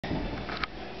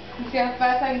You see how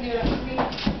fast I can do it on me?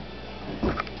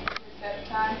 Reset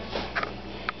time.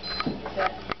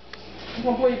 Reset. You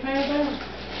gonna pull your pants down?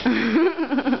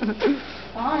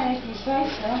 Fine, if you say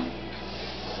so.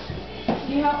 Can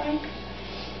you help me?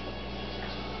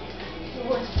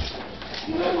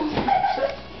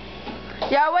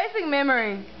 Y'all wasting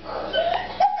memory.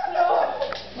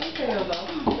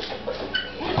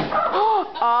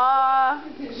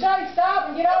 Shay, stop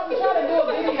and get out. We're trying to do a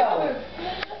video.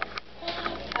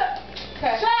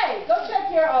 Okay. Shay, go check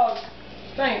your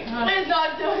thing. Huh? It's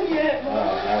not done yet.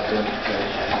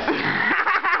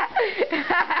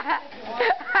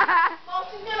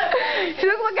 She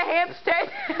looks like a hamster.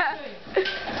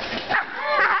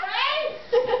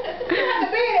 You have to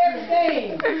be in everything.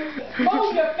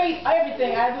 Move your feet,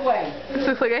 everything, either way. This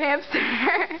looks like a hamster.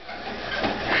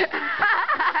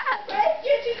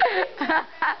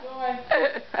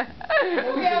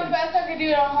 See how fast I can do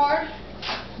it on hard?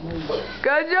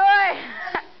 Go, Joy!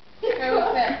 Okay,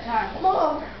 what's that time?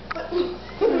 Mom!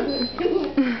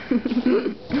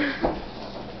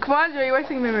 Come on, Joy, you're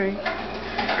wasting memory. Go,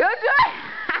 Joy!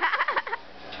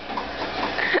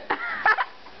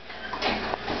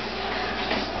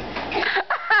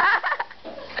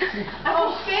 I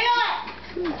can feel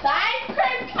it! Side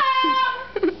cream come!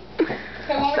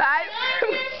 Side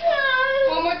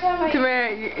One more time. Tamera,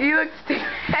 you look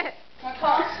stupid. My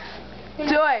call.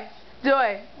 Joy,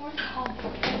 Joy.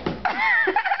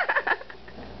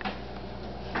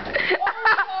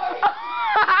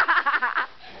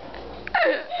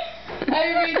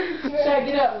 Shay,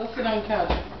 get up. Let's sit on the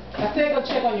couch. I said go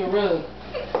check on your rug.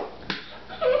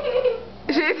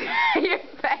 You're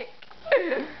fake.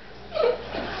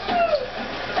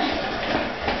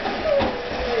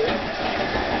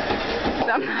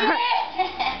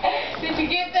 Did you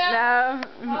get that? No.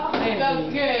 Oh, that was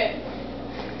good.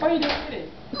 What are you doing with it?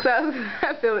 So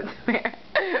I feel it, Tamera.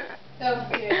 That was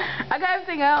good. I got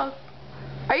everything else.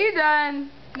 Are you done?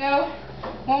 No.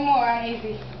 One more on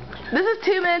easy. This is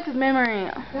 2 minutes of memory.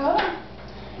 Hold on.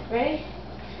 Ready?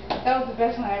 That was the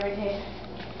best one I ever did.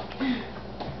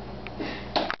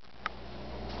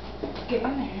 Get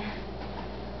in there.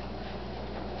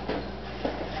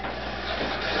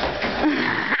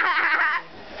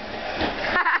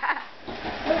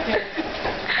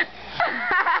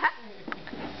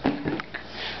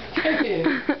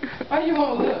 Why do you want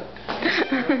to look?